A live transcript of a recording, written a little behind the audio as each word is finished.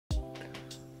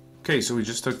Okay, so we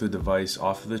just took the device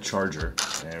off of the charger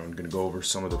and we're going to go over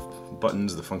some of the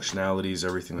buttons, the functionalities,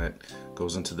 everything that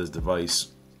goes into this device.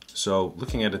 So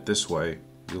looking at it this way,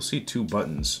 you'll see two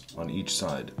buttons on each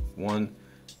side, 1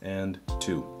 and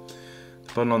 2.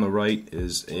 The button on the right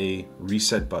is a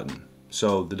reset button.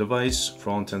 So the device, for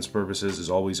all intents and purposes,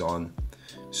 is always on.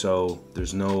 So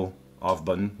there's no off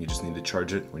button, you just need to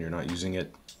charge it when you're not using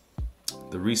it.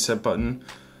 The reset button,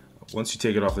 once you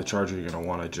take it off the charger, you're going to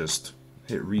want to just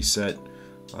hit reset.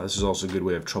 This is also a good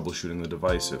way of troubleshooting the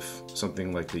device. If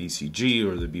something like the ECG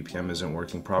or the BPM isn't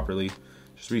working properly,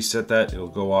 just reset that, it'll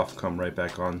go off, come right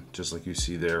back on, just like you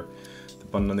see there. The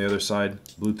button on the other side,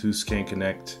 Bluetooth Scan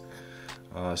Connect.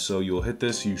 So you'll hit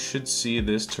this, you should see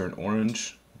this turn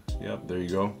orange. Yep, there you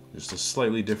go, just a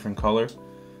slightly different color.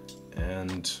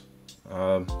 And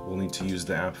we'll need to use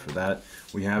the app for that.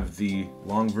 We have the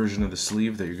long version of the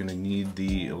sleeve that you're going to need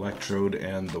the electrode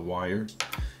and the wire,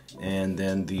 and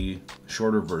then the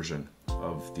shorter version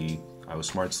of the AIO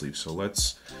Smart Sleeve. So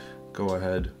let's go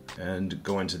ahead and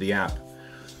go into the app.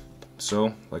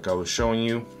 So like I was showing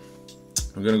you,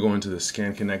 I'm going to go into the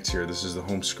Scan Connect here. This is the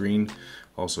home screen.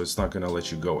 Also, it's not going to let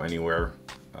you go anywhere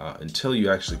until you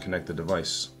actually connect the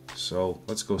device. So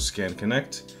let's go Scan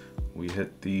Connect. We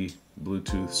hit the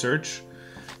Bluetooth search.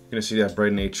 You're going to see that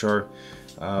brighten HR.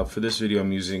 For this video,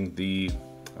 I'm using the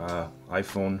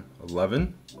iPhone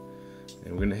 11.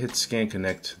 And we're going to hit Scan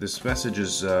Connect. This message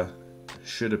is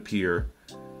should appear.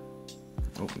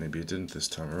 Oh, maybe it didn't this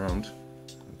time around.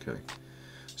 Okay.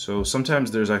 So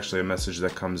sometimes there's actually a message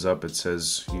that comes up. It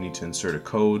says you need to insert a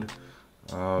code.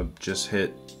 Just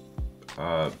hit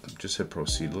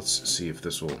proceed. Let's see if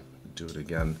this will do it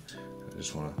again. I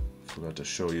just forgot to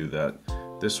show you that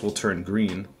this will turn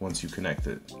green once you connect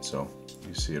it. So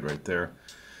you see it right there.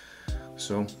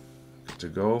 So good to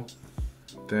go.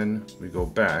 Then we go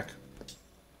back.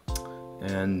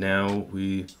 And now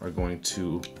we are going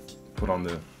to put on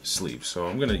the sleeve. So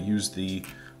I'm going to use the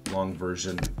long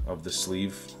version of the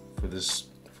sleeve for this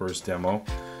first demo.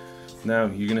 Now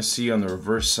you're going to see on the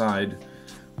reverse side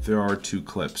there are two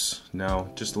clips. Now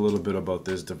just a little bit about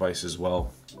this device as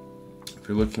well. If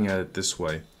you're looking at it this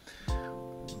way,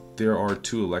 there are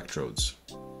two electrodes.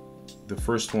 The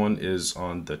first one is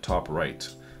on the top right.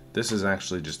 This is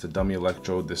actually just a dummy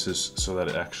electrode. This is so that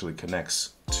it actually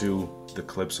connects to the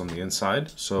clips on the inside.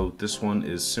 So this one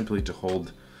is simply to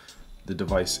hold the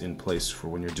device in place for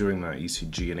when you're doing the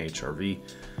ECG and HRV.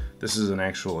 This is an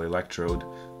actual electrode.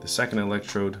 The second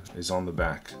electrode is on the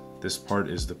back. This part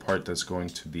is the part that's going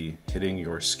to be hitting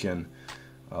your skin.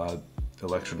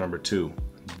 Electrode number 2.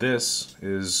 This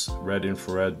is red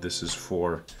infrared. This is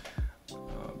for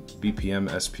BPM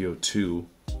SpO2.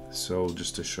 So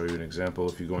just to show you an example,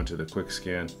 if you go into the quick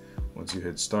scan, once you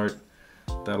hit start,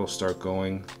 that'll start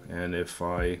going. And if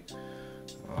I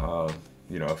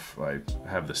if I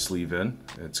have the sleeve in,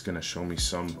 it's going to show me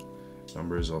some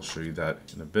numbers. I'll show you that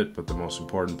in a bit, but the most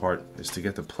important part is to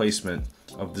get the placement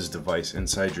of this device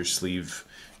inside your sleeve.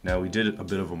 Now we did a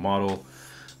bit of a model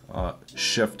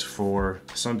shift. For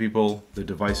some people the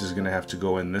device is going to have to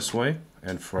go in this way,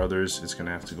 and for others it's going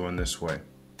to have to go in this way.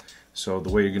 So the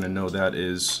way you're going to know that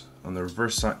is on the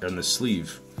reverse side, on the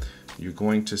sleeve, you're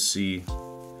going to see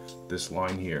this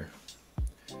line here,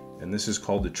 and this is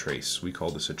called a trace. We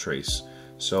call this a trace.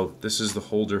 So this is the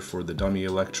holder for the dummy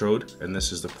electrode, and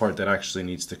this is the part that actually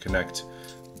needs to connect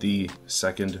the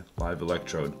second live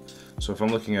electrode. So if I'm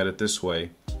looking at it this way,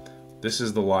 this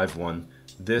is the live one.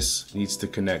 This needs to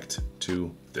connect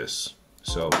to this.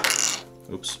 So,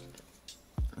 oops,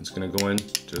 it's going to go in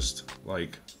just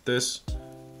like this.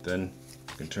 Then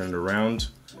you can turn it around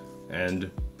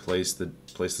and place the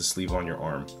sleeve on your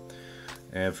arm.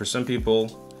 And for some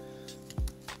people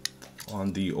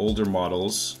on the older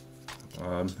models,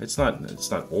 it's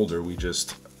not older, we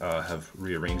just have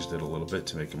rearranged it a little bit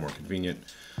to make it more convenient.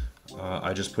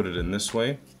 I just put it in this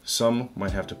way. Some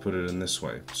might have to put it in this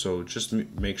way. So just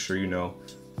make sure you know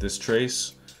this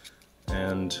trace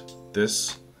and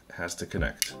this has to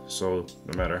connect. So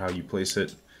no matter how you place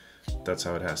it, that's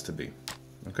how it has to be.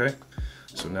 Okay,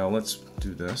 so now let's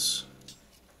do this.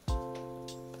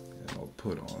 And I'll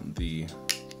put on the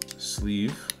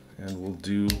sleeve and we'll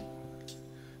do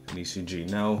an ECG.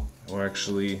 Now we're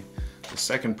actually, the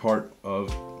second part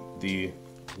of the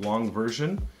long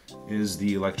version is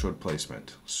the electrode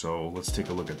placement. So let's take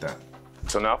a look at that.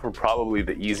 So now for probably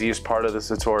the easiest part of this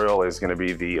tutorial is going to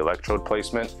be the electrode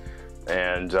placement.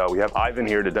 And we have Ivan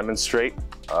here to demonstrate.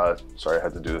 Sorry I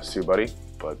had to do this to you, buddy,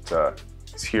 but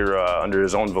he's here under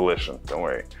his own volition, don't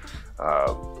worry.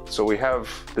 So we have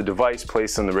the device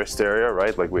placed in the wrist area,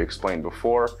 right, like we explained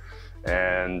before,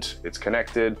 and it's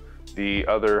connected the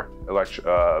other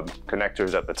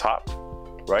connectors at the top,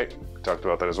 right? We talked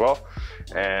about that as well.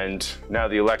 And now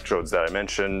the electrodes that I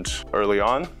mentioned early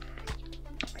on,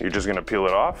 you're just gonna peel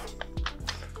it off,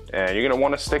 and you're gonna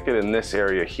wanna stick it in this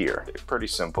area here. Pretty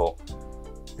simple,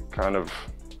 kind of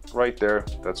right there,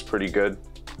 that's pretty good.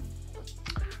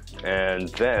 And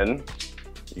then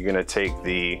you're gonna take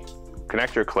the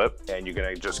connector clip and you're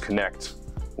gonna just connect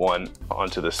one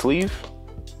onto the sleeve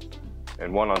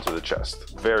and one onto the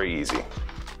chest. Very easy.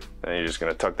 And you're just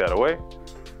gonna tuck that away.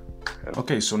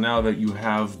 Okay, so now that you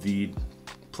have the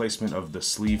placement of the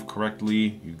sleeve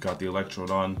correctly, you've got the electrode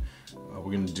on,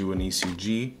 we're gonna do an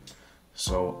ECG.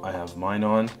 So I have mine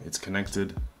on, it's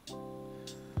connected.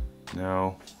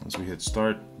 Now, once we hit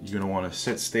start, you're gonna wanna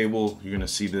sit stable. You're gonna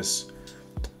see this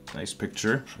nice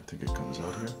picture. I think it comes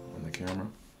out here on the camera.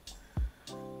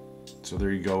 So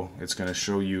there you go. It's gonna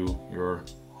show you your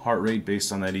heart rate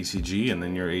based on that ECG and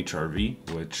then your HRV,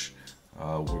 which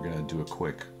we're gonna do a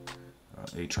quick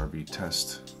HRV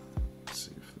test. Let's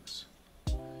see if this,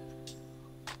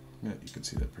 yeah, you can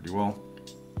see that pretty well.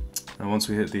 Now once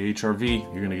we hit the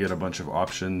HRV, you're gonna get a bunch of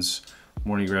options: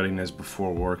 morning readiness,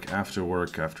 before work,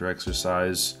 after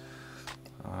exercise,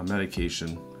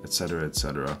 medication, etc.,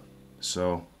 etc.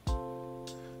 So,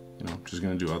 you know, just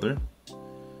gonna do other,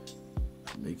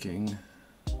 making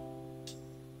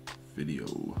video.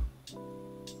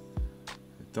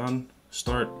 Hit done,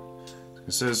 start.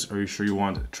 It says, are you sure you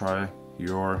want to try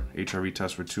your HRV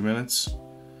test for 2 minutes?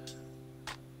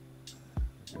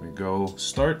 Here we go,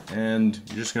 start, and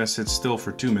you're just gonna sit still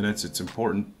for 2 minutes. It's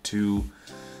important to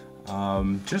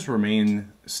just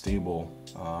remain stable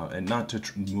and not to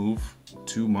move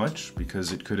too much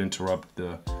because it could interrupt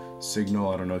the signal.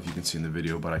 I don't know if you can see in the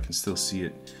video, but I can still see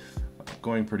it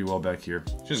going pretty well back here.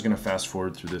 Just gonna fast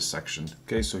forward through this section.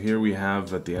 Okay, so here we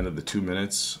have at the end of the 2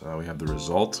 minutes, we have the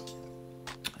result.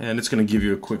 And it's gonna give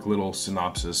you a quick little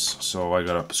synopsis. So I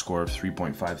got a score of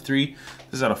 3.53.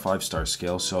 This is at a 5-star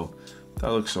scale, so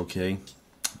that looks okay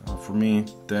for me.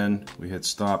 Then we hit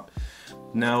stop.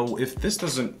 Now, if this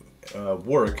doesn't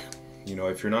work, you know,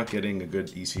 if you're not getting a good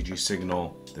ECG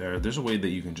signal, there's a way that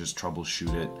you can just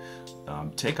troubleshoot it.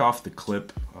 Take off the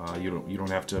clip. You don't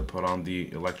have to put on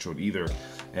the electrode either.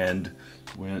 And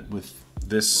with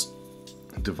this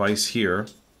device here,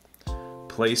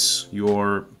 place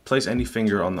any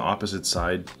finger on the opposite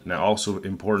side. Now, also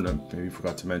important, maybe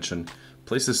forgot to mention,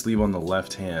 place the sleeve on the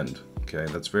left hand. Okay,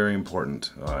 that's very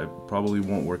important. It probably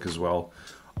won't work as well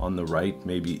on the right,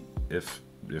 maybe if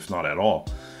not at all.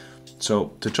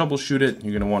 So to troubleshoot it,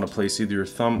 you're going to want to place either your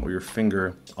thumb or your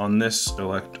finger on this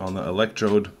on the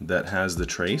electrode that has the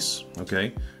trace,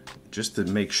 okay? Just to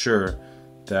make sure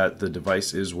that the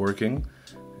device is working.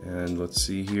 And let's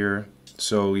see here.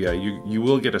 So yeah, you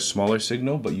will get a smaller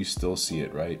signal, but you still see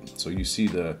it, right? So you see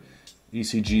the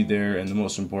ECG there, and the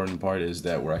most important part is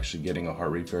that we're actually getting a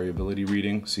heart rate variability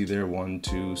reading. See there, 1,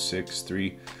 2, 6,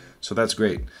 3. So that's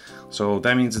great. So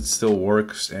that means it still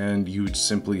works, and you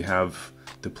simply have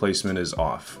the placement is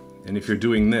off. And if you're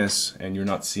doing this and you're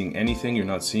not seeing anything, you're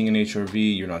not seeing an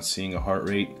HRV, you're not seeing a heart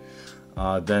rate,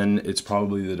 then it's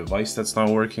probably the device that's not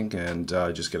working, and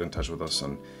just get in touch with us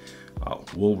and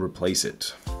we'll replace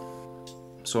it.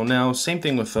 So now, same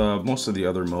thing with most of the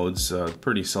other modes,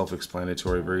 pretty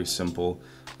self-explanatory, very simple.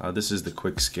 This is the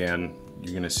quick scan.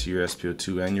 You're gonna see your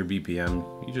SpO2 and your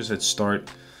BPM. You just hit start.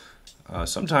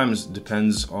 Sometimes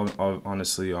depends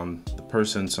honestly on the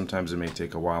person. Sometimes it may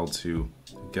take a while to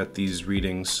get these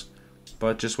readings,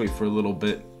 but just wait for a little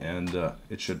bit and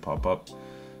it should pop up.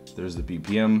 There's the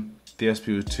BPM, the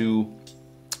SpO2.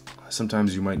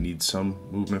 Sometimes you might need some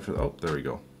movement for, oh, there we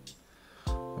go.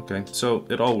 Okay, so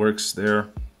it all works there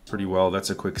pretty well. That's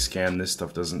a quick scan. This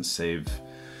stuff doesn't save,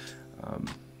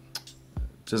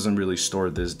 doesn't really store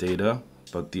this data,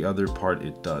 but the other part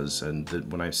it does. And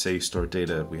when I say store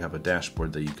data, we have a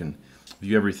dashboard that you can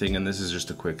view everything, and this is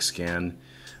just a quick scan.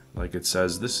 Like it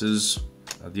says, this is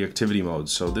the activity mode.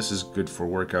 So this is good for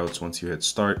workouts. Once you hit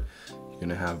start, you're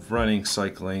gonna have running,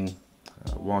 cycling,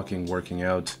 walking, working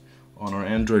out. On our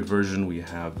Android version, we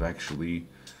have actually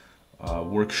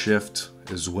work shift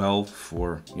as well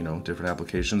for, you know, different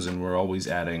applications, and we're always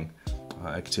adding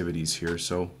activities here.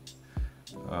 So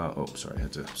oh, sorry, I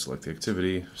had to select the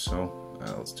activity. So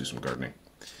let's do some gardening.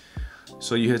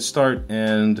 So you hit start,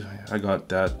 and I got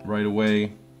that right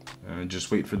away.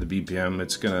 Just wait for the BPM.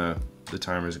 The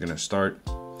timer is gonna start,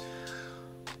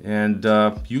 and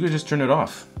you can just turn it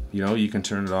off. You know, you can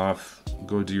turn it off,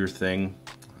 go do your thing.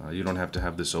 You don't have to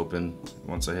have this open.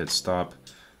 Once I hit stop,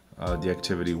 the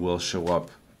activity will show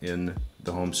up in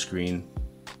the home screen.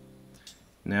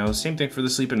 Now, same thing for the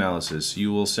sleep analysis.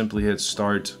 You will simply hit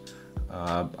start.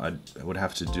 I would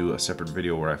have to do a separate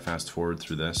video where I fast forward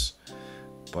through this,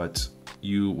 but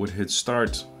you would hit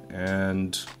start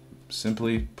and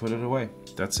simply put it away.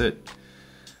 That's it.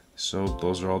 So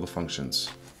those are all the functions.